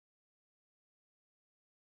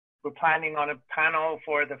we're planning on a panel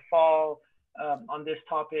for the fall on this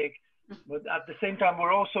topic. But at the same time,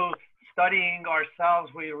 we're also studying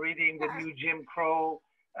ourselves. We're reading the new Jim Crow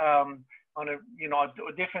on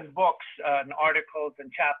different books and articles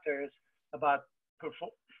and chapters about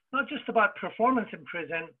not just about performance in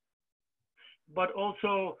prison, but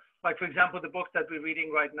also, like, for example, the book that we're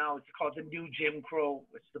reading right now, it's called The New Jim Crow.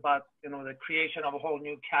 It's about, the creation of a whole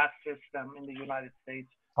new caste system in the United States.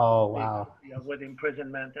 Oh, wow. With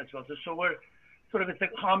imprisonment as well. So we're sort of, it's a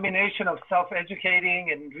combination of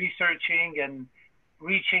self-educating and researching and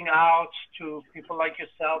reaching out to people like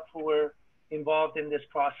yourself who were involved in this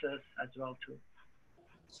process as well too.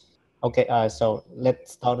 Okay, so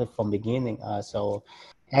let's start it from beginning. So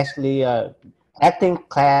actually, acting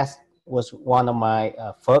class was one of my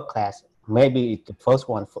first class, maybe the first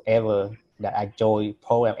one forever that I joined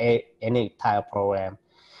program, any type of program.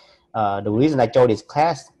 The reason I joined this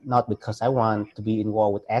class, not because I want to be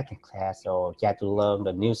involved with acting class or get to learn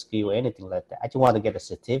the new skill or anything like that. I just want to get a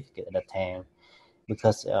certificate at the time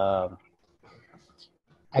because I'm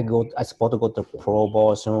supposed to go to pro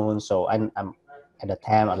ball soon. So I'm at the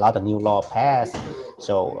time a lot of new law passed.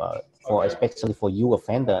 So especially for youth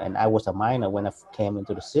offender, and I was a minor when I came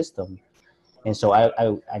into the system, and so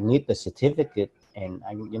I need the certificate. And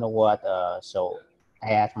you know what? So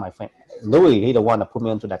I asked my friend Louis. He the one that put me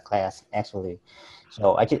into that class actually.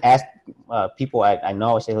 So I just asked people I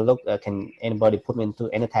know. I said, look, can anybody put me into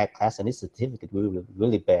any type of class? And this certificate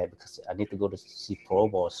really bad because I need to go to see pro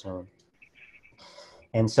ball soon.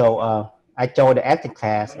 And so I joined the acting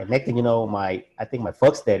class, and next thing you know, I think my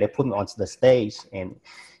first day they put me on the stage and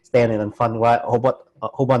standing in front of a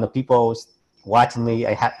whole bunch of people watching me.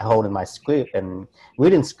 I had holding my script and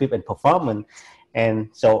reading script and performing. And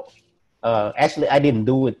so actually I didn't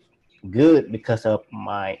do it good because of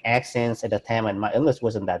my accents at the time, and my English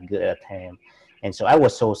wasn't that good at the time. And so I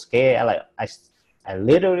was so scared. I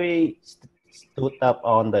literally stood up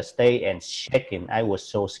on the stage and shaking. I was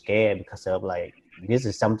so scared because of this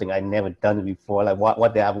is something I never done before. Like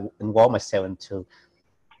what did I involve myself into?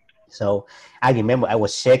 So I remember I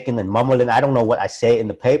was shaking and mumbling. I don't know what I said in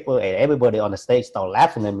the paper, and everybody on the stage started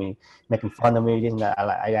laughing at me, making fun of me.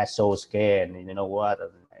 I got so scared. And you know what?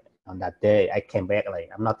 On that day, I came back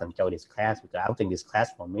I'm not gonna join this class because I don't think this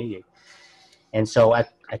class for me. And so I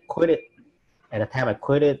quit it. At the time I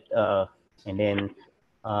quit it, and then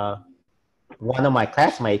one of my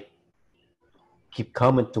classmates keep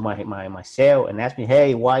coming to my cell and ask me,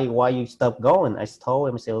 hey, why you stop going? I told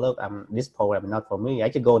him, I said, look, this program not for me. I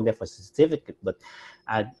could go in there for a certificate, but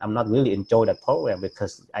I'm not really enjoy that program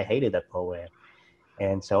because I hated that program.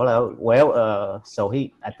 And so so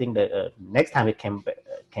I think that next time he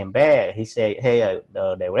came back, he said, hey,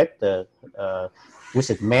 the director, which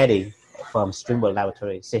is Maddie from Streamboard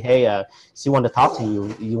Laboratory, said, hey, she want to talk to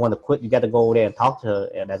you. You want to quit? You got to go over there and talk to her,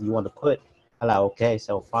 and that you want to quit. I'm like, okay,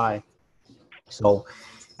 so fine. So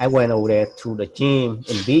I went over there to the gym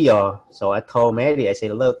in VR. So I told Maddie, I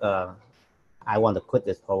said, look, I want to quit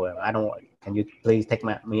this program. Can you please take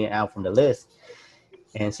me out from the list?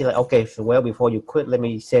 And she's like, okay, so before you quit, let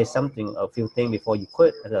me say a few things before you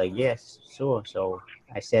quit. I was like, yes, sure. So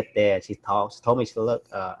I sat there, she told me, look,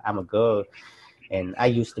 I'm a girl. And I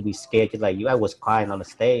used to be scared just like you. I was crying on the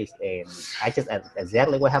stage. And I just,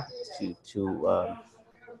 exactly what happened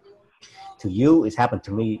to you, it's happened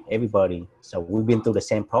to me, everybody. So we've been through the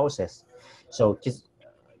same process. So just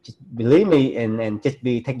believe me and just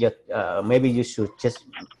take your maybe you should just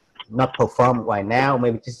not perform right now,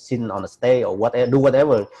 maybe just sitting on the stage or whatever, do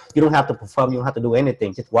whatever. You don't have to perform, you don't have to do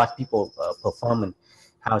anything, just watch people performing.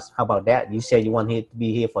 How about that? You say you want to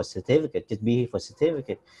be here for a certificate, just be here for a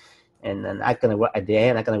certificate, and then at the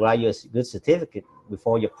end I can write you a good certificate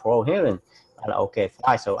before your pro hearing. I'm like, okay,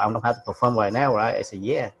 fine, so I don't have to perform right now, right? I said,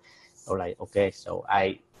 yeah. Or like, okay, so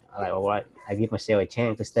all right, I give myself a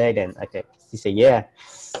chance to stay. Then okay, he said, yeah.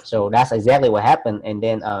 So that's exactly what happened. And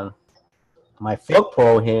then my first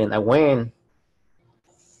pro here, and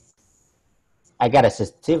I got a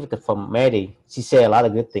certificate from Maddie. She said a lot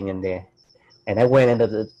of good things in there. And I went into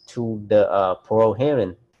the pro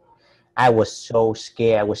hearing. I was so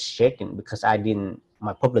scared. I was shaking because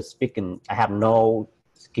my public speaking, I have no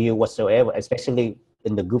skill whatsoever, especially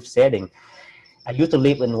in the group setting. I used to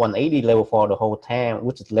live in 180 level 4 the whole time,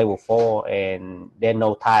 which is level 4, and there's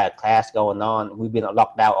no entire class going on. We've been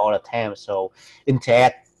locked out all the time. So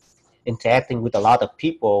interacting with a lot of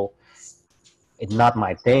people is not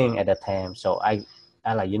my thing at the time. So I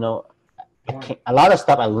like, a lot of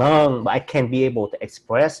stuff I learned, but I can't be able to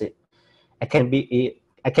express it. I can't be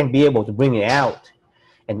able to bring it out.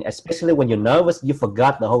 And especially when you're nervous, you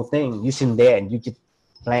forgot the whole thing. You're sitting there and you just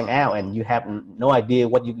blank out and you have no idea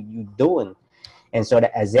what you doing. And so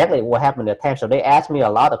that's exactly what happened at the time. So they asked me a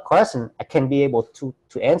lot of questions. I can't be able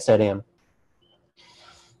to answer them.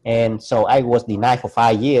 And so I was denied for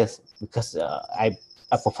 5 years because I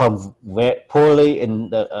performed very poorly in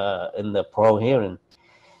the parole hearing.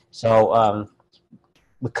 So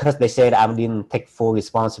because they said I didn't take full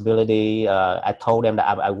responsibility, I told them that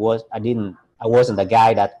I wasn't the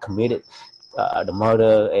guy that committed the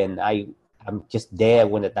murder, and I'm just there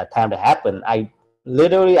when at that time that happened. I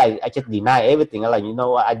just deny everything. I like, you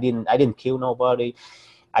know, I didn't kill nobody.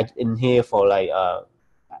 I in here for like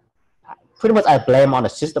pretty much I blame on the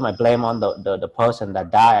system. I blame on the person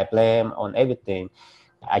that died. I blame on everything.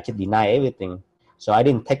 I just deny everything. So I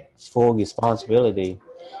didn't take full responsibility.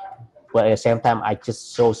 But at the same time, I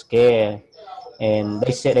just so scared. And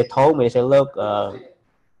they told me, they said, look,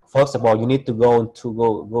 first of all, you need to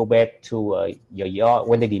go back to your yard.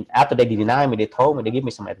 When after they denied me, they told me, they give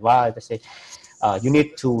me some advice. They said, you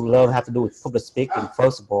need to learn how to do public speaking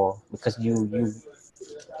first of all, because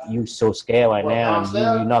you so scared right now, and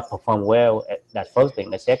you not perform well at that first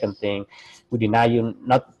thing. The second thing, we deny you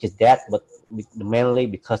not just that, but mainly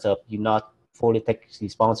because of you not fully take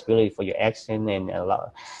responsibility for your action and a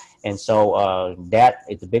lot. And so that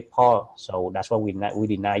is a big part. So that's why we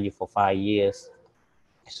deny you for 5 years.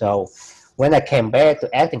 So when I came back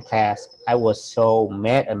to acting class, I was so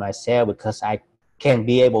mad at myself because I can't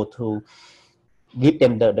be able to give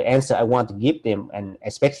them the answer I want to give them, and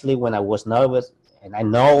especially when I was nervous. And I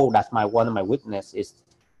know that's one of my weakness is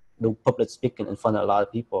do public speaking in front of a lot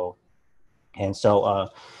of people. And so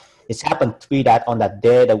it's happened to be that on that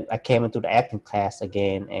day that I came into the acting class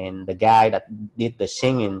again, and the guy that did the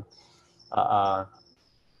singing,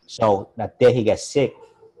 so that day he got sick.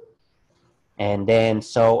 And then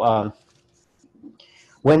so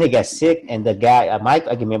when he got sick, and the guy I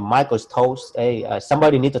remember Michael's told, hey,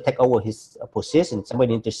 somebody need to take over his position,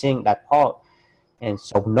 somebody need to sing that part. And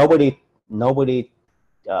so nobody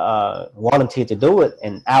volunteered to do it.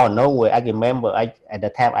 And out of nowhere, I remember at the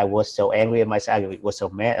time I was so angry at myself, I was so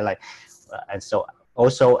mad, like, and so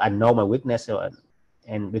also I know my weakness,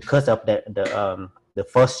 and because of the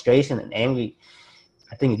frustration and angry,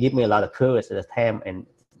 I think it gave me a lot of courage at the time. And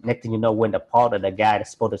next thing you know, when the part of the guy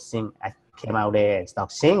that's supposed to sing, I came out there and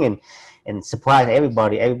started singing and surprised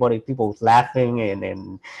everybody. People was laughing,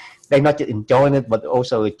 and they're not just enjoying it, but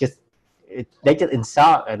also they just in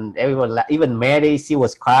shock, and everyone, even Mary, she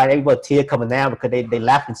was crying, everybody tear coming out because they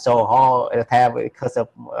laughing so hard at the time because of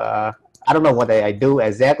I don't know what I do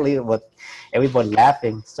exactly, but everybody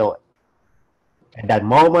laughing. So at that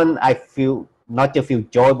moment, I feel not just feel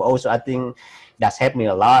joy, but also I think that's helped me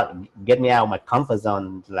a lot, get me out of my comfort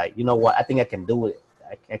zone. Like, you know what, I think I can do it.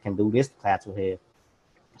 I can do this class with here.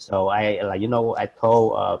 So I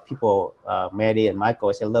told people, Mary and Michael,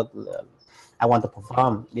 I said, look, I want to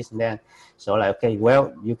perform this and that. So like, okay,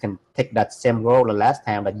 well, you can take that same role the last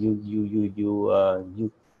time that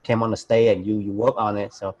you came on the stage and you work on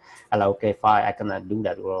it. So I like, okay, fine, I cannot do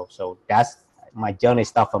that role. So that's my journey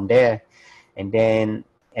start from there. And then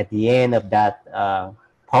at the end of that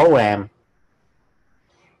program,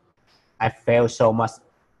 I felt so much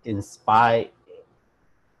inspired.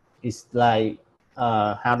 It's like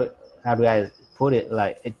how do I put it?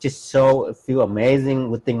 Like, it just so feel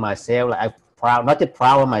amazing within myself. Like, I proud, not just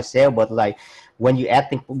proud of myself, but like when you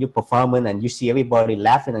acting, your performance, and you see everybody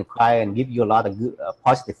laughing and crying and give you a lot of good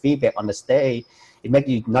positive feedback on the stage, it makes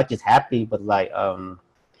you not just happy, but like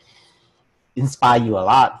inspire you a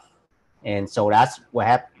lot. And so that's what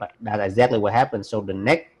happened. That's exactly what happened. So the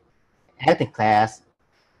next acting class,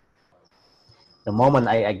 the moment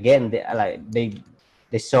I again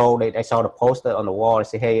they saw the poster on the wall. They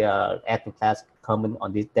say, hey, acting class coming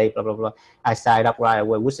on this day, blah blah blah. I signed up right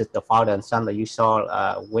away, which is the father and son that you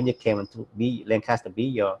saw when you came into Lancaster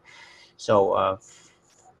BYO. So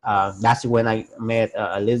that's when I met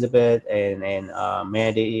Elizabeth and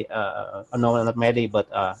Maddie. No, not Maddie, but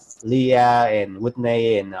Leah and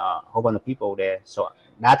Whitney and a whole bunch of people there. So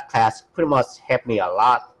that class pretty much helped me a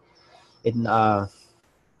lot.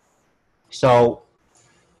 So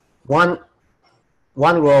one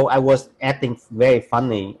role I was acting very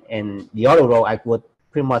funny, and the other role I would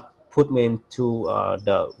pretty much put me into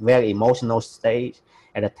the very emotional stage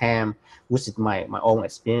at the time, which is my own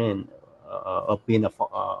experience of being a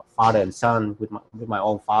father and son with my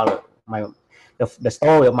own father. The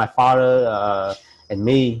story of my father and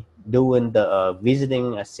me doing the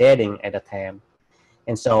visiting setting at the time.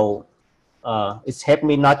 And so it's helped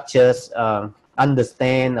me not just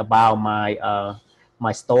understand about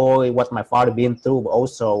my story, what my father been through, but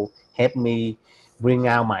also help me bring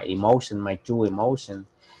out my emotion, my true emotion.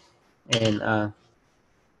 And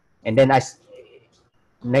And then next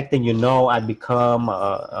thing you know, I become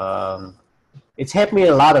it's helped me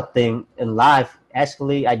a lot of things in life.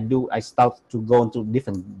 Actually, I start to go into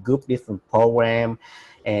different group, different program,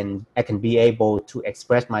 and I can be able to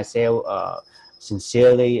express myself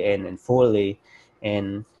sincerely and fully.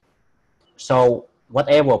 And so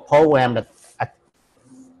whatever program that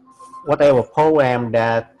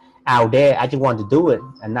out there, I just want to do it,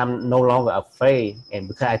 and I'm no longer afraid. And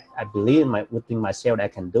because I believe within myself that I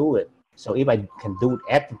can do it. So if I can do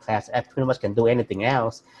acting class, I pretty much can do anything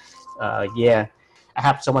else. Yeah, I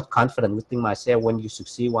have so much confidence within myself. When you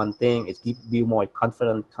succeed one thing, it gives you more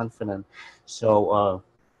confident. So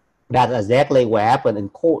that's exactly what happened in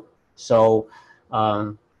court. So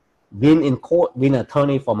um, being in court, being an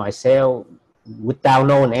attorney for myself, without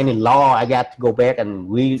knowing any law, I got to go back and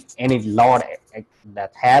read any law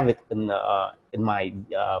that have it in my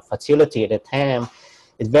facility at the time.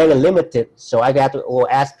 It's very limited, so I got to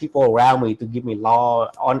ask people around me to give me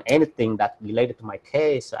law on anything that related to my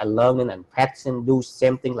case. So I learning and practicing, do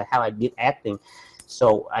same thing like how I did acting.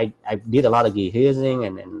 So I did a lot of rehearsing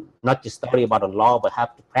and not just study about the law, but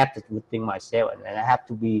have to practice within myself, and I have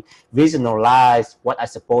to be visualize what I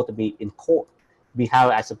supposed to be in court, be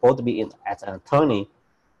how I supposed to be as an attorney.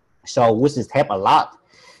 So which has helped a lot.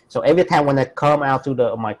 So every time when I come out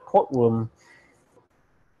to my courtroom,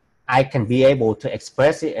 I can be able to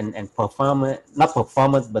express it and perform it, not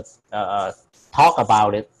perform it, but talk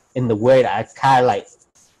about it in the way that I kind of like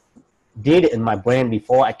did it in my brain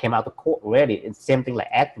before I came out to court already. It's same thing like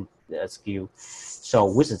acting skill. So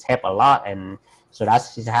which has helped a lot. And so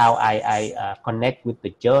that's how I connect with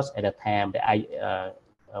the judge at the time that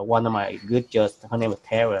one of my good judges, her name is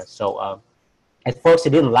Tara. So at first she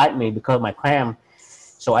didn't like me because of my crime.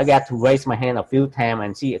 So I got to raise my hand a few times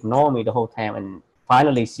and she ignored me the whole time. And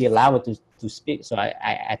finally she allowed me to speak. So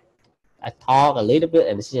I talk a little bit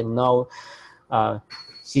and she said no.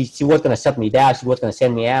 She was going to shut me down. She was going to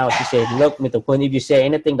send me out. She said, look, Mr. Quinn, if you say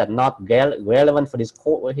anything that's not relevant for this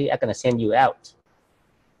court right here, I'm going to send you out.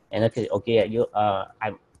 And okay,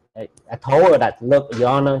 I told her that, look, Your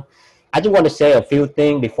Honor, I just want to say a few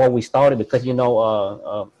things before we started because,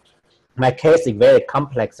 my case is very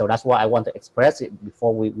complex. So that's why I want to express it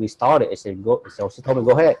before we started. I said, go. So she told me,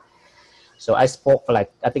 go ahead. So I spoke for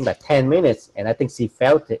I think 10 minutes, and I think she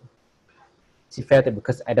felt it. She felt it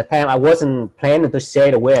because at the time I wasn't planning to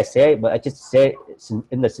say the way I say it, but I just said it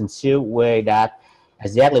in the sincere way that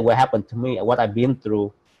exactly what happened to me and what I've been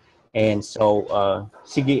through. And so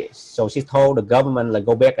she told the government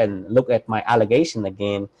go back and look at my allegation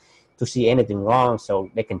again to see anything wrong so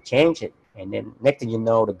they can change it. And then next thing you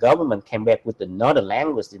know, the government came back with another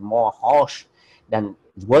language that's more harsh than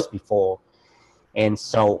it was before. And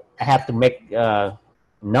so I have to make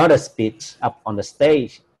another speech up on the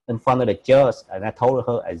stage in front of the judge, and I told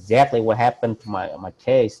her exactly what happened to my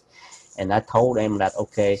case. And I told them that,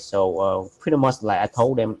 okay, so pretty much I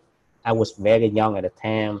told them I was very young at the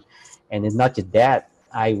time, and it's not just that,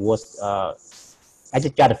 I just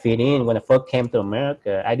tried to fit in. When I first came to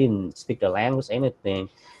America, I didn't speak the language, anything,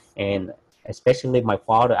 and especially my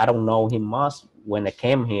father, I don't know him much. When I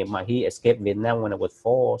came here, he escaped Vietnam when I was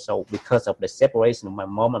 4. So because of the separation of my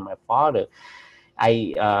mom and my father,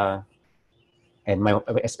 I and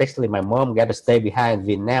especially my mom got to stay behind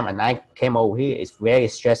Vietnam, and I came over here. It's very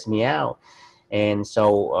stressed me out. And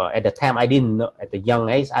so at the time, I didn't know, at the young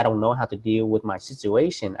age, I don't know how to deal with my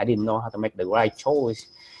situation. I didn't know how to make the right choice.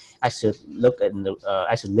 I should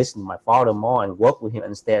I should listen to my father more and work with him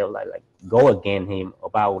instead of go against him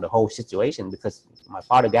about the whole situation, because my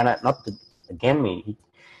father got not against me.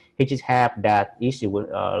 He just have that issue with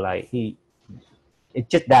it's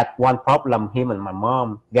just that one problem him and my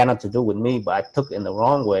mom got nothing to do with me, but I took it in the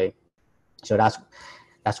wrong way. So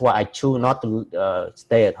that's why I choose not to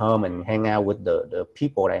stay at home and hang out with the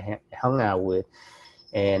people that I hung out with.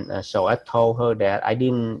 And so I told her that I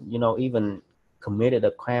didn't, even committed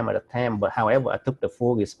a crime at the time, but however, I took the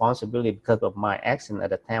full responsibility because of my action at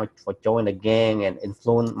the time for joining the gang and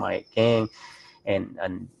influencing my gang,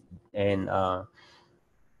 and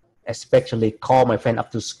especially call my friend up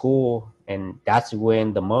to school. And that's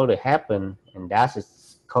when the murder happened, and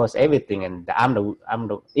that's caused everything. And I'm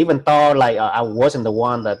the even though I wasn't the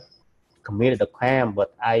one that committed the crime,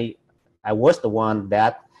 but I was the one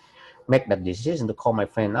that make that decision to call my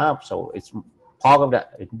friend up. So it's part of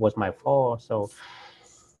that. It was my fault. So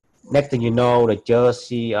next thing you know, the judge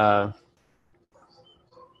she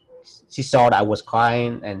saw that I was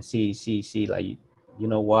crying, and she you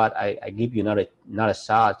know what, I give you another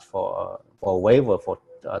charge for a waiver for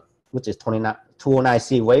which is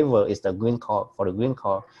 209C waiver is the green card for the green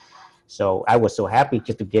card. So I was so happy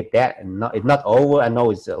just to get that, and it's not over. I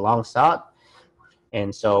know it's a long shot,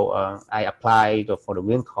 and so I applied for the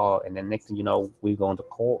win call, and then next thing you know, we go into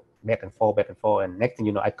court, back and forth, and next thing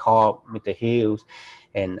you know, I called Mr. Hills,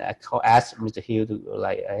 and asked Mr. Hill to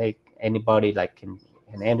like, hey, anybody like can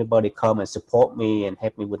anybody come and support me and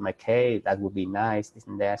help me with my case? That would be nice, this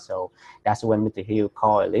and that. So that's when Mr. Hill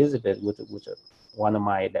called Elizabeth, which one of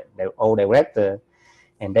my the old director,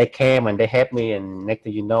 and they came and they helped me, and next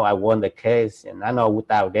thing you know, I won the case. And I know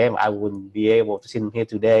without them, I wouldn't be able to sit here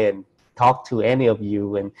today and talk to any of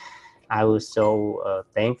you. And I was so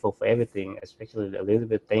thankful for everything, especially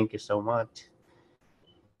Elizabeth. Thank you so much.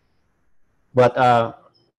 But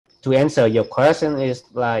to answer your question is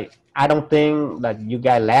like, I don't think that you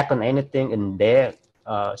guys lack on anything in there.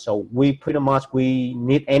 So we pretty much, we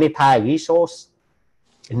need any type of resource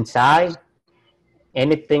inside.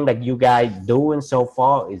 Anything that you guys doing so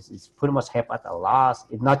far is pretty much help us a lot.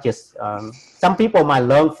 It's not just some people might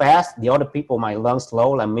learn fast, the other people might learn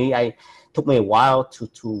slow. Like me, I took me a while to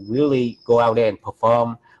really go out there and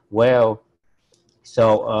perform well.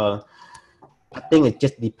 So I think it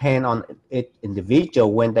just depends on it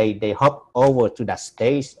individual when they hop over to that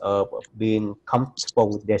stage of being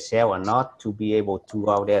comfortable with themselves or not, to be able to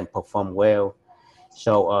go out there and perform well.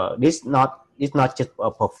 So it's not just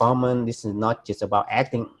a performance. This is not just about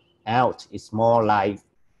acting out. It's more like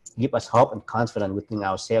give us hope and confidence within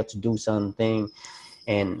ourselves to do something.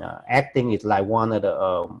 And acting is like one of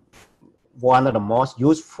the most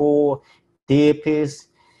useful therapies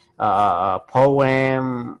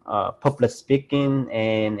program, public speaking,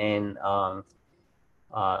 and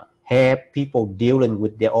help people dealing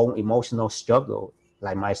with their own emotional struggle.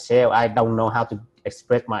 Like myself, I don't know how to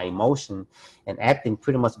express my emotion, and acting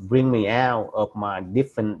pretty much bring me out of my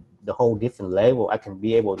the whole different level. I can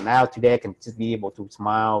be able now today. I can just be able to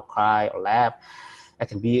smile, cry, or laugh. I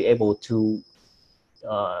can be able to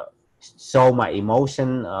show my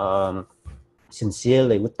emotion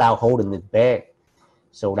sincerely without holding it back.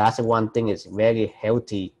 So that's the one thing. It's very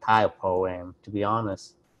healthy type program, to be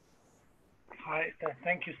honest. Hi,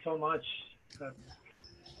 thank you so much, Tue.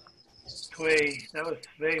 That was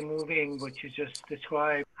very moving what you just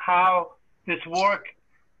described. How this work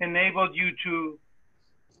enabled you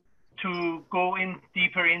to go in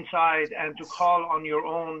deeper inside and to call on your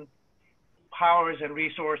own powers and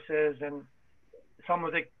resources and some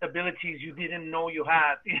of the abilities you didn't know you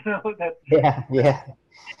had. You know that. Yeah.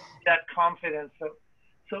 That confidence.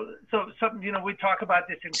 So you know, we talk about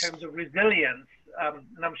this in terms of resilience,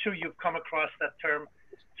 and I'm sure you've come across that term,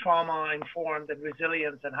 trauma informed and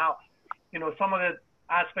resilience, and how, you know, some of the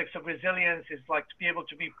aspects of resilience is like to be able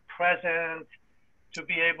to be present, to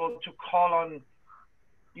be able to call on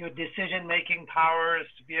your decision making powers,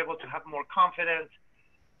 to be able to have more confidence.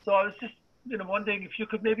 So I was just, you know, wondering if you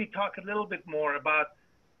could maybe talk a little bit more about,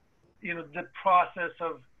 you know, the process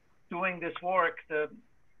of doing this work, the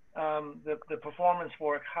performance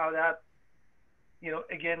work, how that, you know,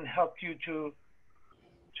 again helped you to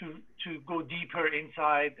go deeper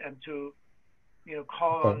inside and to, you know,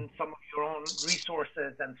 call on some of your own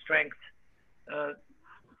resources and strength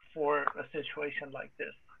for a situation like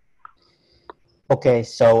this. Okay,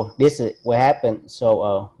 so this is what happened.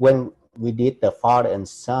 So when we did the father and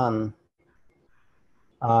son,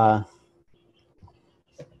 I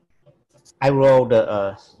wrote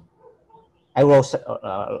most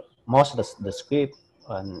of the script,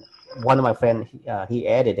 and one of my friends he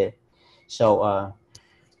edited it. So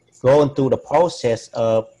going through the process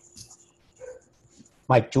of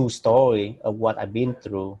my true story of what I've been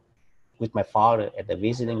through with my father at the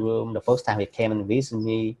visiting room, the first time he came and visited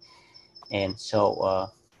me. And so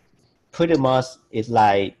pretty much it's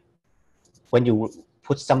like when you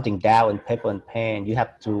put something down in paper and pen, you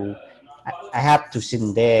have to, I have to sit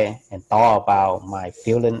there and thought about my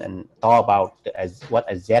feeling and thought about what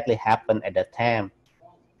exactly happened at that time.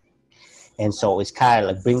 And so it's kind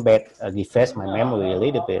of like bring back, refresh my memory a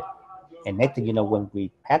little bit. And next thing you know, when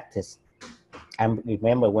we practice, I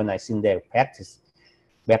remember when I sit there practice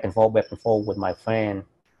back and forth with my friend.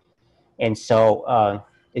 And so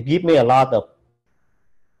it gave me a lot of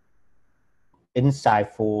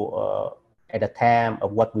insightful at the time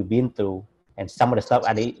of what we've been through, and some of the stuff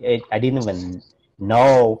I didn't even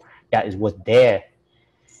know that it was there.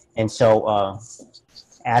 And so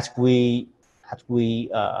as we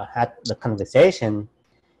had the conversation,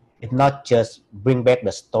 it not just bring back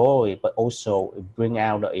the story, but also bring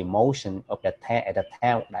out the emotion of that time at the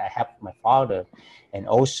time that I have my father, and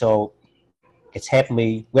also it's helped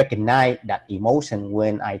me recognize that emotion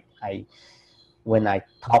when I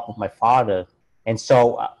talk with my father. And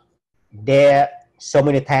so there so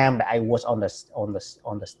many times that I was on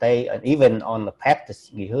the stage and even on the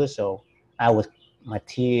practice rehearsal, my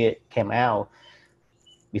tear came out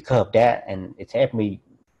because of that, and it helped me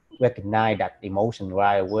recognize that emotion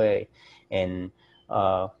right away, and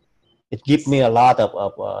uh, it gives me a lot of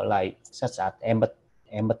like such as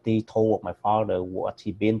empathy toward my father, what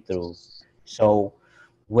he been through. So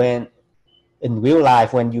when in real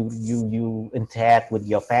life, when you interact with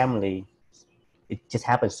your family, it just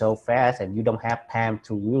happens so fast, and you don't have time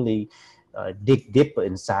to really dig deeper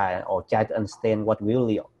inside or try to understand what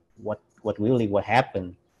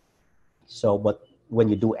happened. So, but when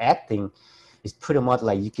you do acting, it's pretty much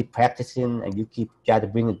like you keep practicing and you keep try to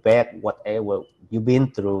bring it back whatever you've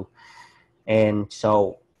been through, and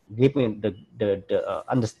so giving the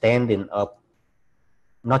understanding of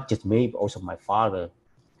not just me but also my father,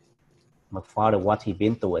 what he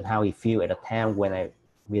been through and how he feel at the time when I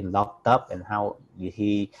been locked up, and how did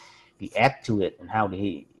he react to it, and how did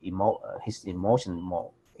he his emotion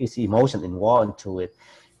involved into it.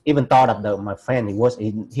 Even thought of my friend,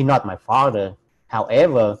 he not my father.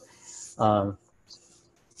 However, um,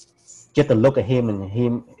 just to look at him and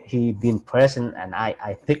he being present, and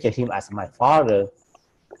I picture him as my father.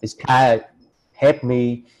 It's kind of helped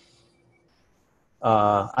me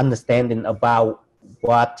understanding about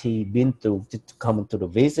what he been through to come to the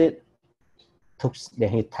visit. Took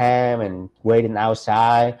his time and waiting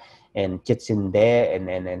outside and just in there,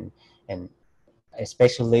 and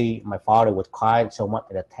especially my father was crying so much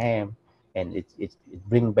at the time, and it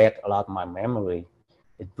bring back a lot of my memory.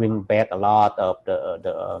 It bring back a lot of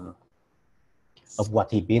the of what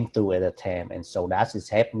he been through at the time, and so that's just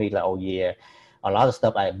helped me like, oh yeah, a lot of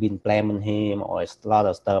stuff I've been blaming him, or it's a lot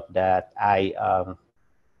of stuff that a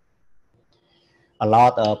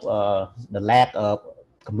lot of the lack of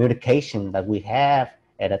communication that we have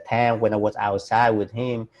at a time when I was outside with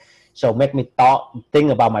him. So make me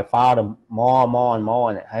think about my father more and more and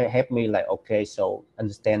more, and it helped me like, okay, so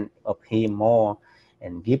understand of him more,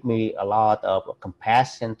 and give me a lot of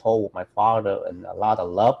compassion toward my father and a lot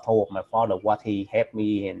of love toward my father, what he helped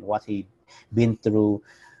me and what he been through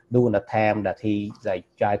during the time that he like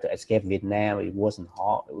tried to escape Vietnam. It wasn't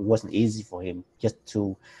hard, it wasn't easy for him just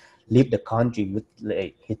to leave the country with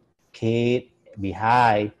like, his kid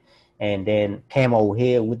behind, and then came over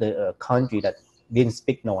here with a country that didn't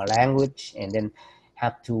speak no language, and then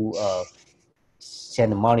have to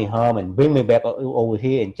send the money home and bring me back over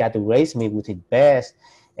here and try to raise me with his best.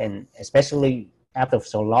 And especially after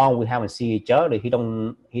so long we haven't seen each other, he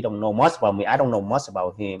don't know much about me, I don't know much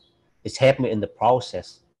about him. It's helped me in the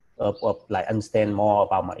process of like understand more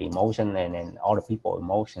about my emotion and other people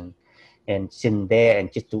emotion, and sitting there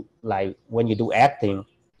and just to like when you do acting,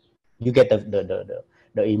 you get the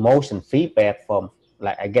emotion feedback from,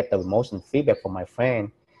 like I get the emotion feedback from my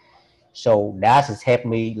friend. So that has helped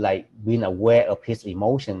me like being aware of his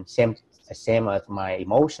emotion, same as my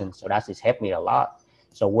emotion. So that has helped me a lot.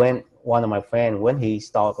 So when one of my friends, when he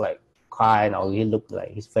start like crying, or he looked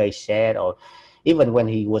like his face sad, or even when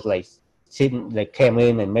he was like sitting, like came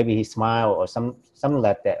in and maybe he smiled or something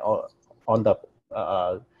like that, or on the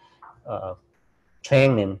uh, uh,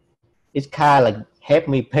 training, it's kind of like help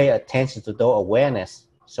me pay attention to those awareness.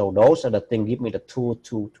 So those are the things give me the tool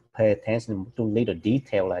to pay attention to little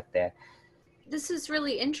detail like that. This is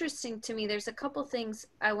really interesting to me. There's a couple things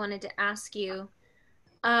I wanted to ask you.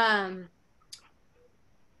 Um,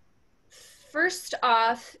 First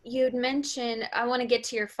off, you'd mentioned, I want to get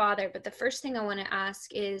to your father, but the first thing I want to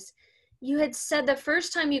ask is, you had said the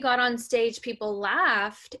first time you got on stage, people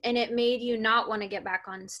laughed and it made you not want to get back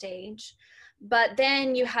on stage. But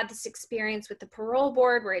then you had this experience with the parole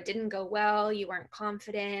board where it didn't go well, you weren't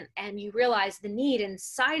confident, and you realized the need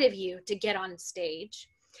inside of you to get on stage.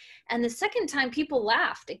 And the second time, people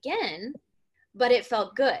laughed again, but it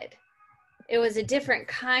felt good. It was a different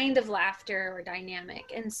kind of laughter or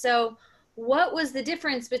dynamic. And so, what was the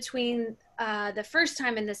difference between the first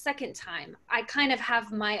time and the second time? I kind of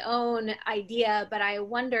have my own idea, but I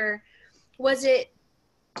wonder, was the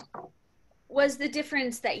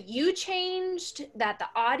difference that you changed, that the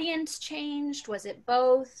audience changed? Was it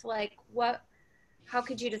both? Like, how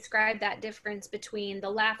could you describe that difference between the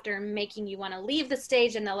laughter making you want to leave the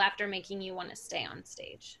stage and the laughter making you want to stay on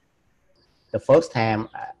stage? The first time,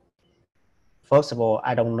 first of all,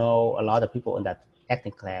 I don't know a lot of people in that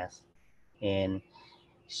acting class, and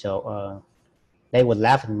so they would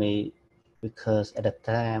laugh at me because at the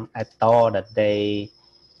time I thought that they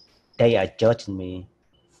are judging me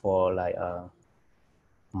for like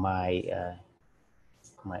my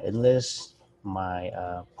my English, my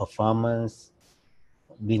performance,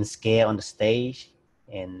 being scared on the stage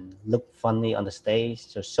and look funny on the stage.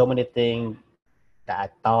 So many things that I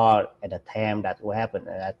thought at the time that what happened,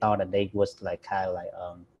 and I thought that they was like kind of like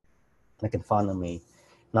making fun of me,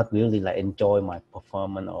 not really like enjoy my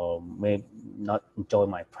performance or maybe not enjoy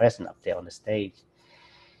my presence up there on the stage.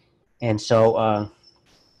 And so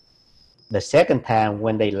the second time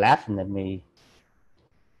when they laughing at me,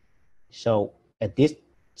 so at this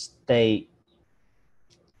stage,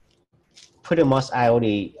 pretty much I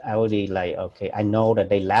already like, okay, I know that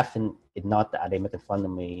they laughing. It's not that they making fun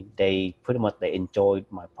of me. They pretty much they enjoyed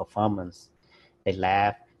my performance. They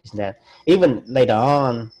laugh. Isn't that even later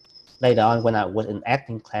on when I was in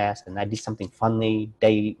acting class and I did something funny,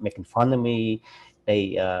 they making fun of me.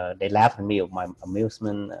 They laugh at me of my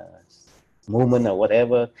amusement movement or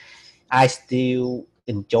whatever. I still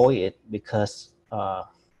enjoy it because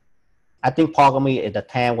I think part of me at the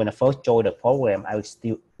time when I first joined the program, I was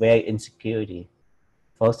still very insecurity.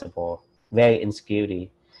 First of all, very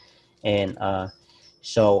insecurity, and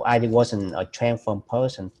so I wasn't a transformed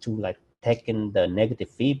person to like taking the negative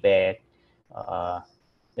feedback uh,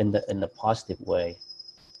 in the positive way.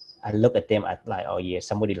 I look at them at like, oh yeah,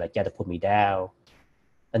 somebody like try to put me down.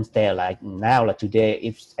 Instead, like now, like today,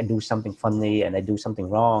 if I do something funny and I do something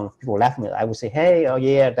wrong, people laugh at me. I would say, hey, oh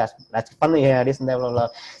yeah, that's funny, yeah, this and that, blah, blah.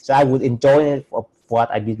 So I would enjoy it for what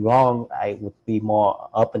I did wrong. I would be more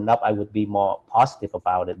open up. I would be more positive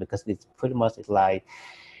about it because it's pretty much it's like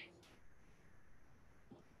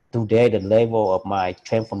today the level of my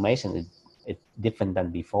transformation is different than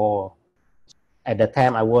before. At the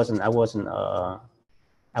time, I wasn't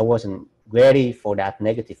ready for that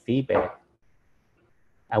negative feedback.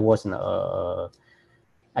 I wasn't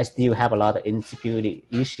I still have a lot of insecurity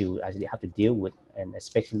issues I have to deal with, and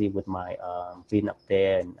especially with my being up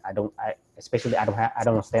there. And I don't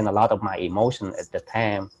understand a lot of my emotion at the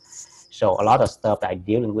time. So a lot of stuff that I'm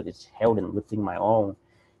dealing with is held within my own.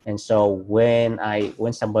 And so when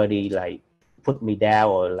somebody like put me down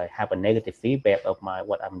or like have a negative feedback of my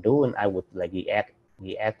what I'm doing, I would like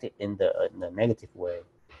react it in the negative way.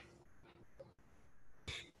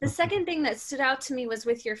 The second thing that stood out to me was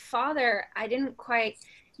with your father. I didn't quite,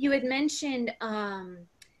 you had mentioned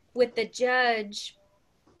with the judge,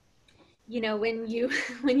 you know, when you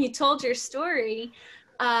when you told your story,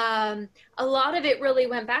 a lot of it really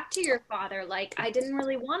went back to your father. Like, I didn't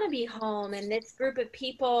really want to be home, and this group of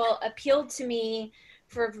people appealed to me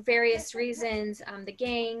for various reasons, the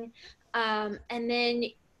gang, and then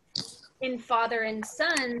in Father and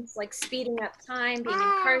Sons, like speeding up time, being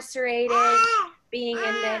incarcerated, being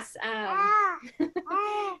in this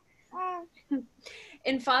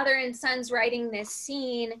in Father and Sons, writing this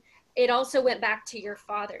scene, it also went back to your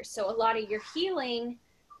father. So a lot of your healing,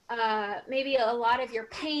 maybe a lot of your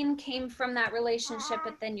pain came from that relationship,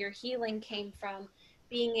 but then your healing came from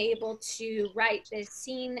being able to write this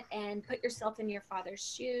scene and put yourself in your father's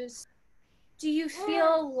shoes. Do you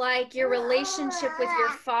feel like your relationship with your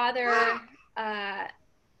father,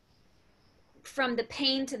 from the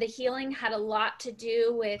pain to the healing, had a lot to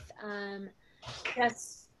do with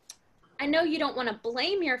just, I know you don't want to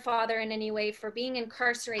blame your father in any way for being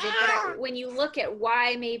incarcerated, but when you look at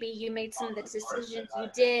why maybe you made some of the decisions you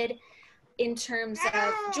did in terms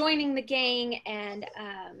of joining the gang, and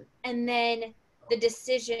then the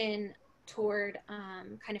decision toward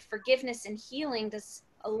kind of forgiveness and healing, does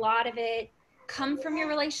a lot of it come from your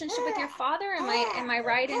relationship with your father? Am I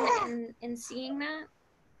right in seeing that?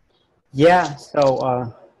 Yeah.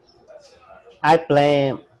 So I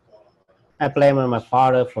blame on my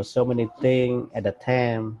father for so many things at the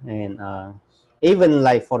time, and even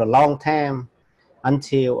like for a long time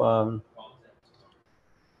until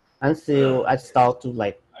I start to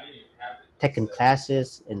like taking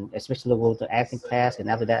classes, and especially go to acting class, and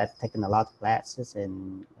after that I've taken a lot of classes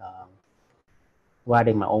and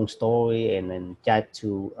writing my own story and then try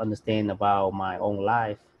to understand about my own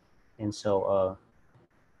life. And so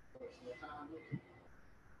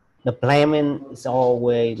the blaming is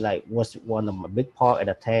always like was one of my big part at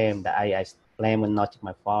the time that I blame not just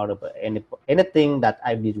my father, but anything that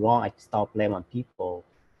I did wrong, I start blaming on people.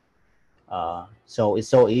 So it's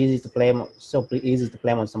so easy to blame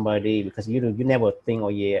on somebody because you never think, oh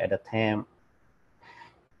yeah, at the time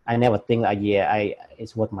I never think, oh yeah,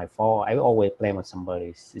 it's what my fault. I always blame on somebody.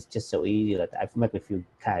 It's just so easy that I make me feel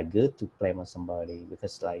kind of good to blame on somebody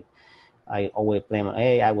because like I always blame on,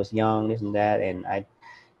 hey, I was young, this and that, and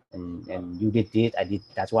and you did this, I did,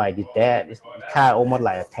 that's why I did that. It's kind of almost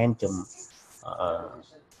like a tantrum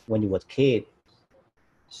when you was a kid.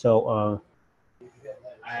 So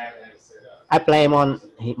I blame on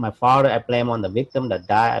my father. I blame on the victim that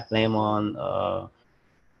died. I blame on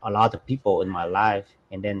a lot of people in my life.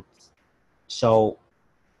 And then, so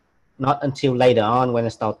not until later on when I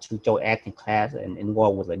start to join acting class and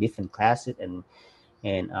involved with the different classes and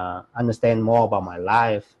understand more about my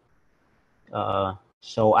life.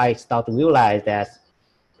 So I start to realize that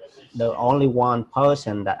the only one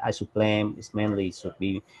person that I should blame is mainly should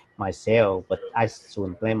be myself, but I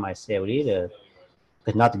shouldn't blame myself either.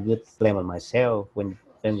 It's not a good blame on myself when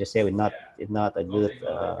blame yourself is not a good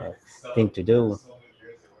thing to do.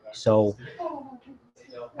 So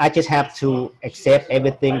I just have to accept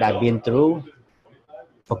everything that I've been through,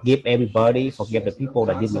 forgive everybody, forgive the people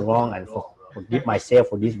that did me wrong, and forgive myself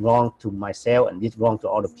for this wrong to myself and this wrong to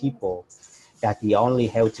other people. That's the only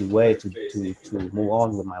healthy way to move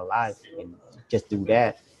on with my life and just do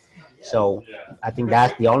that. So I think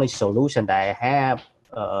that's the only solution that I have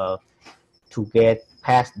to get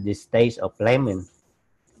past this stage of blaming.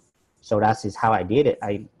 So that's is how I did it.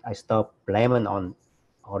 I stopped blaming on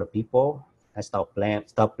other people. I stop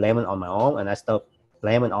blaming on my own, and I stopped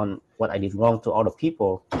blaming on what I did wrong to other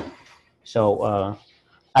people. So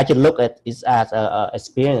I just look at it as a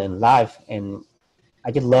experience in life, and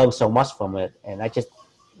I just learned so much from it. And I just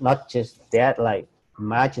not just that, like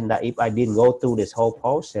imagine that if I didn't go through this whole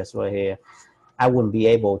process right here, I wouldn't be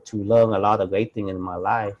able to learn a lot of great things in my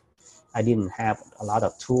life. I didn't have a lot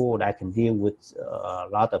of tools that I can deal with a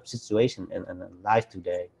lot of situations in life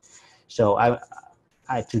today. So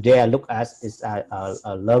today I look at it's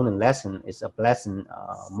a learning lesson. It's a blessing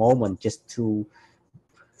moment just to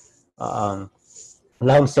um,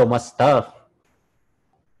 learn so much stuff.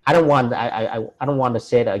 I don't want to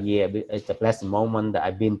say that yeah it's a blessing moment that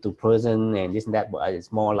I've been to prison and this and that, but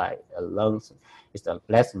it's more like a learn. It's a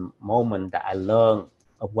blessing moment that I learn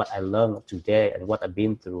of what I learned today and what I've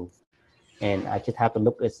been through, and I just have to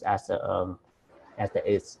look at it as the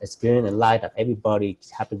experience in life that everybody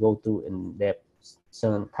have to go through in their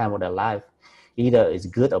certain time of their life. Either it's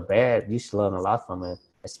good or bad, you should learn a lot from it,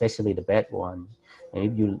 especially the bad one.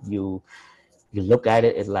 And if you look at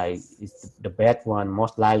it, it's like it's the bad one.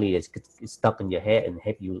 Most likely, it's stuck in your head and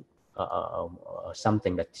help you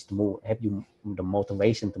something that to move, help you the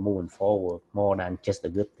motivation to moving forward more than just a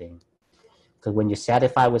good thing. Because when you're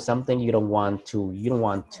satisfied with something, um, you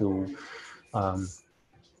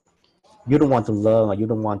don't want to learn or you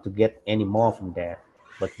don't want to get any more from that.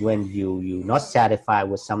 But when you not satisfied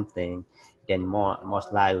with something, then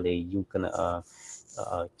most likely you gonna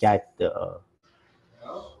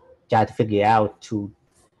try to figure out to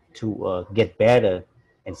get better.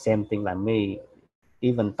 And same thing like me,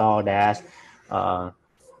 even though that uh,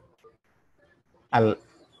 I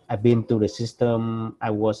I've been through the system,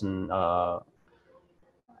 I wasn't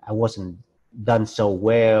done so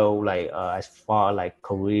well, like as far like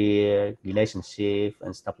career, relationship,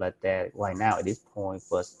 and stuff like that. Right now at this point,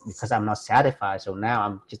 but because I'm not satisfied, so now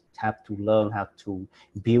I'm just have to learn how to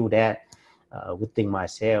build that within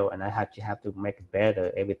myself, and I have to make it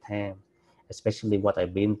better every time, especially what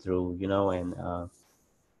I've been through, you know. And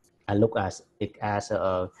I look at it as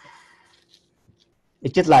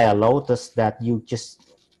it's just like a lotus that you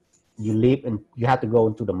live and you have to go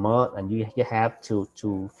into the mud and you have to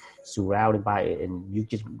surrounded by it, and you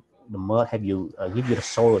just the mud have you give you the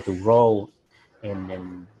soil to grow.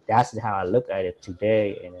 And that's how I look at it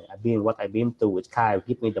today. And what I've been through, it kind of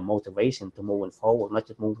give me the motivation to moving forward, not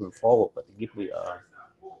just moving forward, but to give me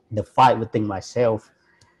the fight within myself.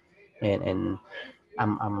 And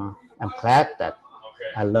I'm glad that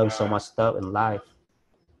I learned so much stuff in life.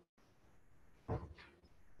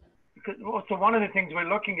 Because also one of the things we're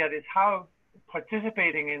looking at is how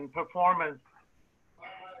participating in performance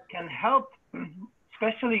can help,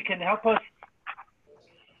 especially can help us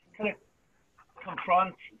kind of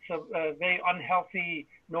confront some very unhealthy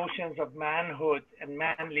notions of manhood and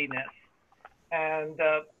manliness. And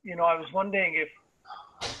you know, I was wondering if,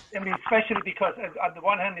 I mean, especially because on the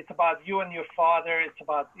one hand, it's about you and your father. It's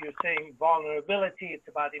about, you're saying, vulnerability. It's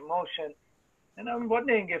about emotion. And I'm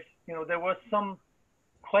wondering if, you know, there was some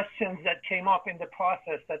questions that came up in the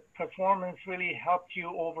process that performance really helped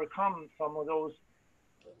you overcome some of those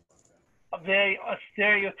very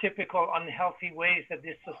stereotypical unhealthy ways that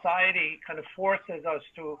this society kind of forces us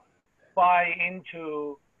to buy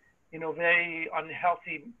into, you know, very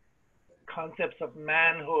unhealthy concepts of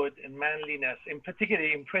manhood and manliness, in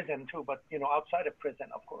particularly in prison too, but you know, outside of prison,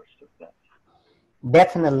 of course, too.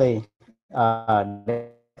 Definitely,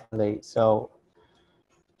 definitely. So,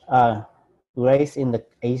 raised in the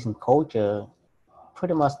Asian culture,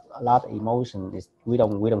 pretty much a lot of emotion is we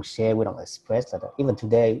don't share, we don't express that. Even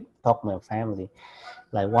today, talk to my family,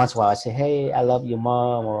 Like once in a while I say, hey, I love you,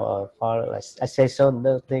 mom, or father. Like, I say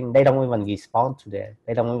certain thing, they don't even respond to that.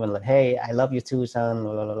 They don't even like, hey, I love you too, son.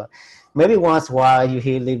 Blah, blah, blah. Maybe once in a while you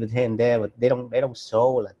hear a little bit here and there, but they don't show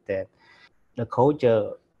like that. The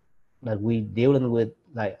culture that we dealing with,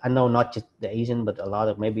 like I know not just the Asian, but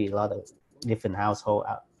maybe a lot of different household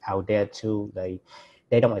out there too. Like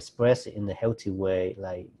they don't express it in the healthy way.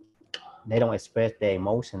 Like they don't express their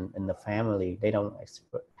emotion in the family. They don't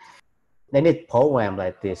express. They need program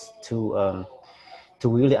like this to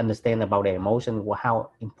really understand about their emotion, how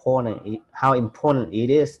important it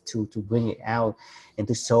is to bring it out and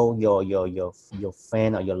to show your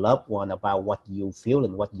friend or your loved one about what you feel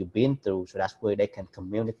and what you've been through. So that's where they can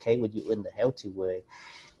communicate with you in the healthy way.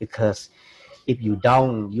 Because if you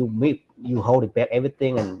don't, you hold it back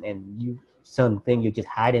everything, and you certain thing you just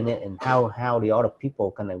hiding it, and how the other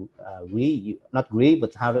people can read you, not read,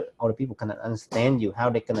 but how the other people can understand you, how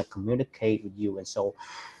they can communicate with you. And so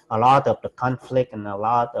a lot of the conflict and a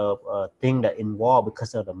lot of things that involved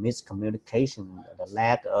because of the miscommunication, the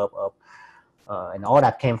lack of and all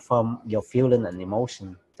that came from your feeling and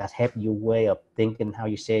emotion that help your way of thinking, how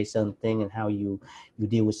you say certain thing, and how you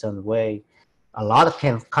deal with certain way. A lot of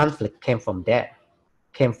conflict came from that,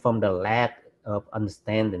 came from the lack of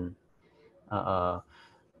understanding. Uh,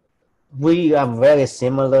 we are very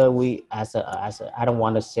similar. We as a I don't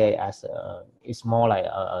want to say as a, it's more like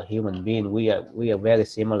a human being. We are very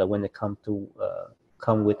similar when it comes to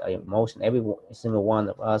come with emotion. Every single one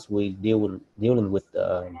of us, we dealing with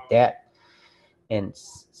that, and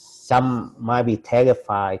some might be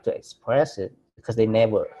terrified to express it because they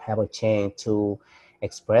never have a chance to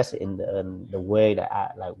express it in the way that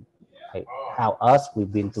like how us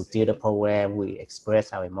we've been to theater program, we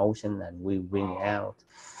express our emotion and we bring it out.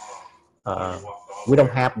 uh, we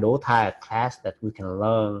don't have those type of class that we can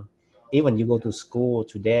learn. Even you go to school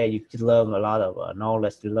today, you can learn a lot of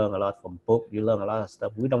knowledge, you learn a lot from book, you learn a lot of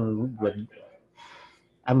stuff. We don't,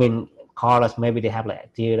 I mean, college maybe they have like a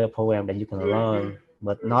theater program that you can learn,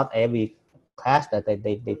 but not every class that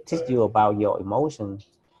they teach you about your emotions.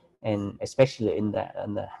 And especially in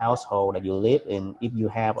the household that you live in, if you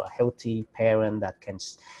have a healthy parent that can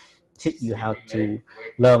teach you how to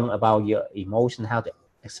learn about your emotion, how to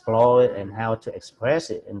explore it, and how to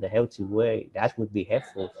express it in the healthy way, that would be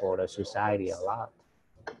helpful for the society a lot.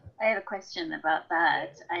 I have a question about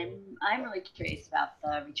that. I'm really curious about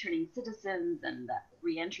the returning citizens and the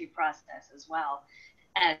reentry process as well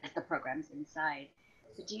as the programs inside.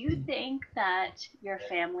 Do you think that your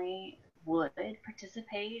family would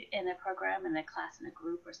participate in a program, in a class, in a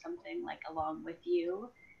group, or something like along with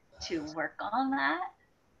you to work on that?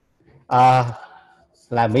 uh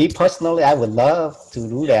like me personally, I would love to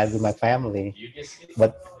do that with my family,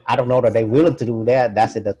 but I don't know that they're willing to do that.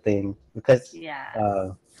 That's the thing, because Yeah.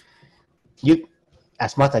 uh you,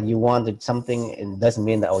 as much as you wanted something, it doesn't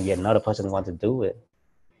mean that, oh yeah, another person wants to do it.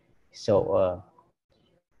 So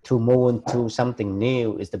to move into something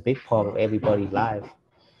new is the big part of everybody's life.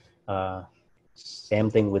 uh Same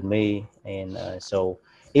thing with me. And so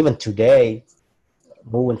even today,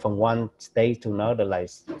 moving from one state to another, like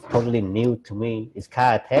totally new to me, it's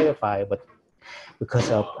kind of terrifying. But because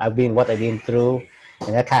of what I've been through,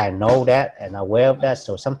 and I kind of know that and aware of that,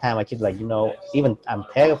 so sometimes I just like, even I'm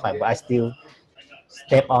terrified, but I still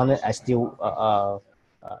step on it. I still uh,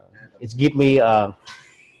 it give me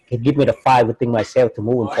the fight within myself to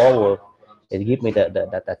moving forward. It give me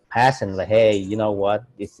that passion, like, hey, you know what,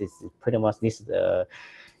 this is pretty much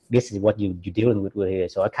this is what you're dealing with here.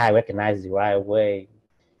 So I kind of recognize it right away.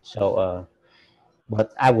 So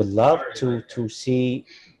but I would love to see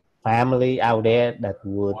family out there that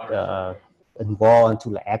would involve into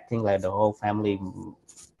the acting, like the whole family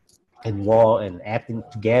involved and acting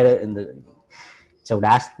together in the. So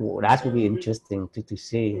that would be interesting to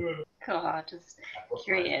see. Cool. Just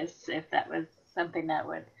curious if that was something that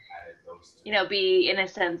would, be in a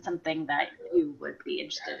sense something that you would be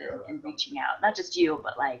interested in reaching out. Not just you,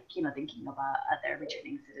 but like, thinking about other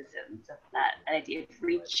returning citizens, of that idea of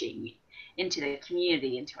reaching into the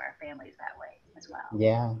community, into our families that way as well.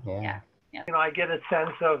 Yeah, Yeah. yeah. Yeah. I get a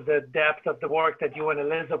sense of the depth of the work that you and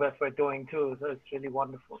Elizabeth were doing too. So it's really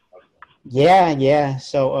wonderful. Yeah.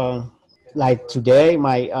 So like today,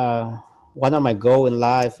 my one of my goal in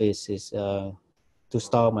life is to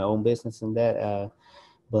start my own business and that.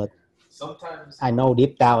 But I know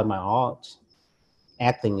deep down in my heart,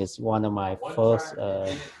 acting is one of my first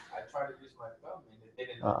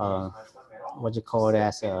what you call it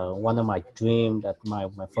as one of my dream, that my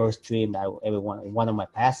first dream that I ever want, one of my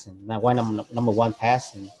passion. Now one of number one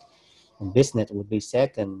passion. And business would be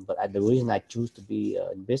second, but the reason I choose to be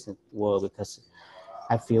in business world because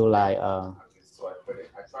I feel like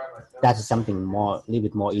that's something more, a little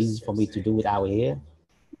bit more easy for me to do it out here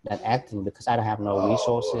than acting, because I don't have no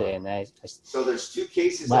resources, and So there's two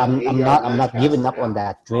cases. but I'm not giving up on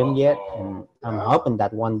that dream yet, and I'm hoping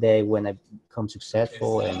that one day when I become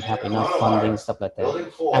successful and have enough funding, stuff like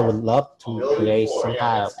that, I would love to create some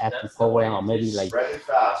kind of acting program, or maybe like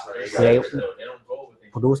create,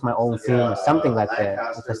 produce my own film or something like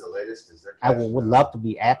that, because I would love to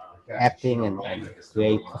be acting and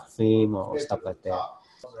create a film or stuff like that.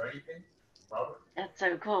 That's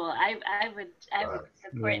so cool. I would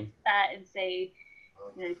support that and say,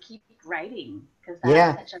 you know, keep writing, because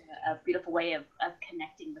that's such a beautiful way of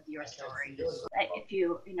connecting with your story. If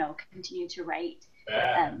you continue to write,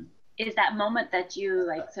 is that moment that you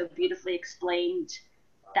like so beautifully explained,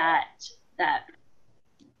 that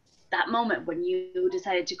moment when you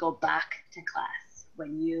decided to go back to class,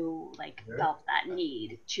 when you like felt that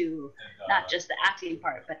need to not just the acting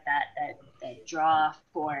part, but that draw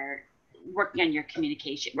for working on your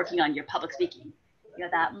communication, working on your public speaking. You know,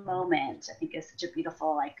 that moment I think is such a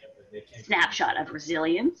beautiful like snapshot of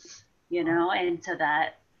resilience, you know, and so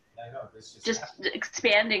that just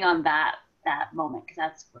expanding on that moment, because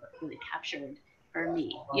that's what really captured for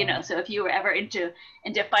me, you know. So if you were ever into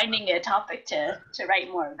finding a topic to write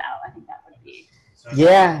more about, I think that would be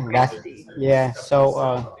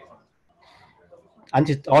so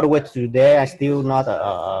until all the way to today, I still not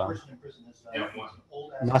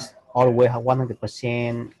not all the way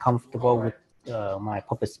 100% comfortable with my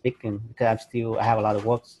public speaking, because I have a lot of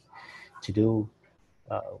work to do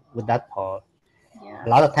with that part. A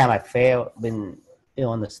lot of time I fail when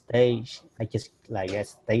on the stage. I just like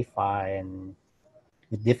stay fine, and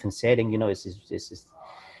with different setting, you know, it's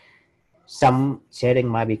some setting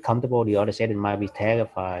might be comfortable, the other setting might be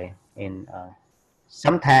terrifying, and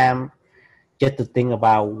sometimes just to think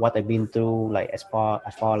about what I've been through, like as far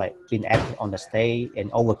like being active on the stage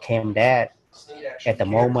and overcame that at the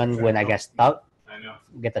moment when I get stuck,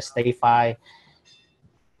 get the stage fright.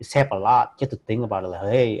 It's helped a lot just to think about it. Like,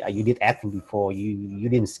 hey, you did acting before. You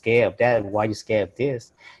didn't scare of that. Why you scared of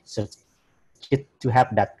this? So just to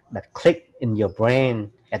have that click in your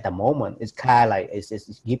brain at the moment, it's kind of like it's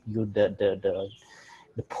give you the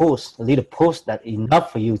push, a little push that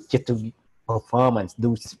enough for you just to perform and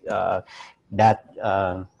do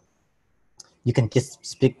that. You can just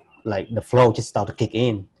speak like the flow just start to kick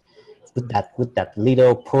in with that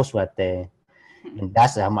little push right there. And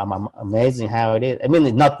that's amazing how it is. I mean,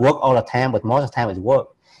 it not work all the time, but most of the time it work.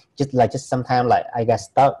 Just sometimes like I got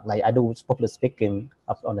stuck. Like I do public speaking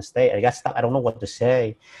up on the stage. I got stuck. I don't know what to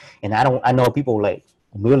say, and I know people like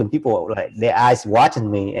a million people like their eyes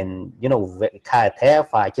watching me, and you know, kind of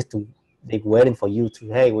terrified. They waiting for you to,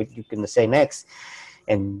 hey, what you gonna say next,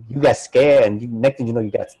 and you got scared, and next thing you know,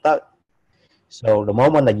 you got stuck. So the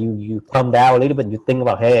moment that you calm down a little bit, you think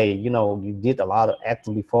about, hey, you know, you did a lot of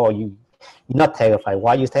acting before. You're not terrified.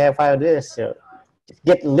 Why you terrified of this? So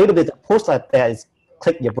get a little bit of push like that. It's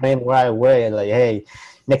click your brain right away, and like, hey,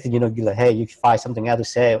 next thing you know, you're like, hey, you can find something else to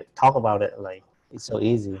say, talk about it. Like, it's so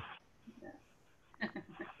easy.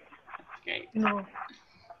 Great. You know,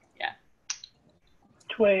 yeah.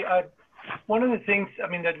 TUE, one of the things, I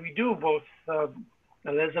mean, that we do, both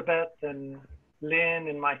Elizabeth and Lynn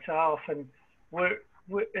and myself, and we're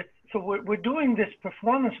doing this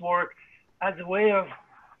performance work as a way of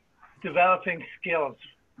developing skills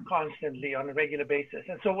constantly on a regular basis.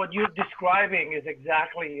 And so what you're describing is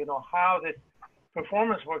exactly, you know, how this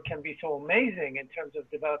performance work can be so amazing in terms of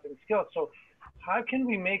developing skills. So how can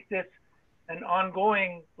we make this an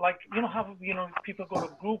ongoing, like, you know, how, you know, people go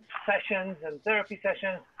to group sessions and therapy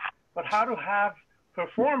sessions, but how to have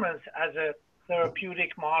performance as a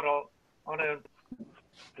therapeutic model on a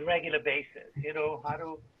regular basis, you know, how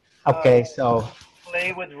to so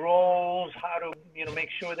play with roles, how to, you know, make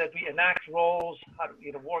sure that we enact roles, how to,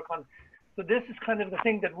 you know, work on. So this is kind of the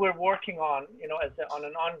thing that we're working on, you know, on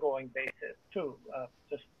an ongoing basis too.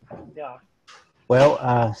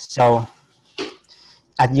 Well, so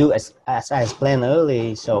as I explained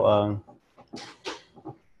earlier, so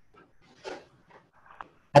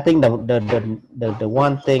I think the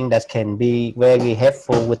one thing that can be very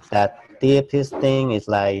helpful with that therapist thing is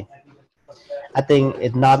like, I think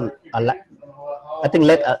it's not a lot. I think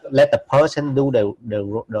let the person do their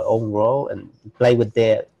own role and play with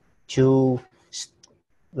their true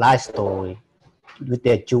life story, with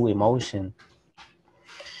their true emotion.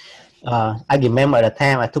 I remember at the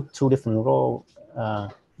time I took two different roles,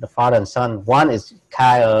 the father and son. One is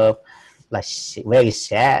kind of like very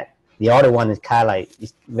sad. The other one is kind of like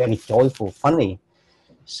it's very joyful, funny.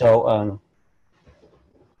 So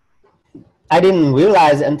I didn't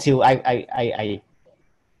realize until I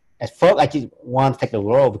at first I just want to take the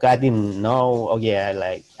role because I didn't know. Oh yeah,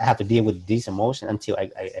 like I have to deal with this emotion until I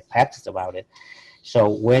practiced about it. So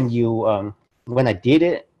when I did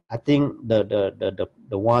it, I think the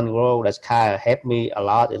one role that's kind of helped me a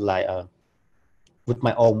lot is like with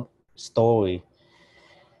my own story,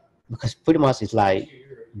 because pretty much it's like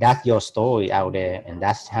that's your story out there, and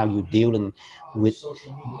that's how you dealing with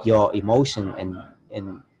your emotion.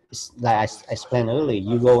 And it's like I explained earlier,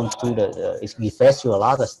 you go into it refresh you a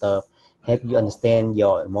lot of stuff, help you understand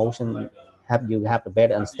your emotion, help you have the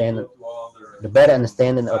better understanding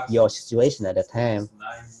of your situation at the time.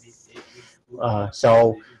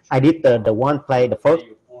 So I did the one play, the first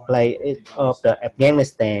play of the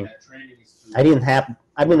Afghanistan. I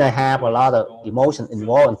mean, I have a lot of emotion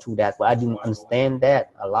involved into that, but I didn't understand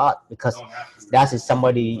that a lot because that is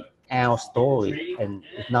somebody else's story, and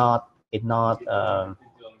it not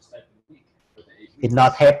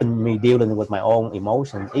helping me dealing with my own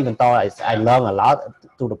emotions, even though I learned a lot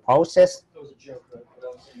through the process.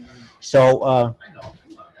 So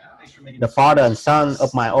the father and son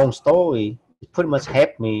of my own story pretty much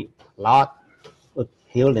helped me a lot with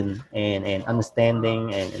healing and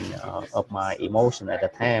understanding and of my emotion at the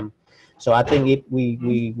time. So I think if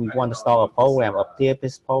we want to start a program, a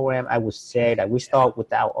therapist program, I would say that we start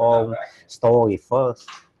with our own story first,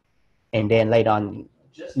 and then later on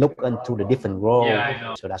look into the different roles.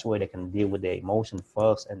 Yeah, so that's where they can deal with their emotion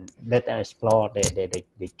first and let them explore their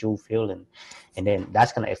true feeling, and then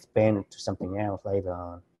that's gonna expand to something else later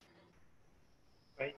on.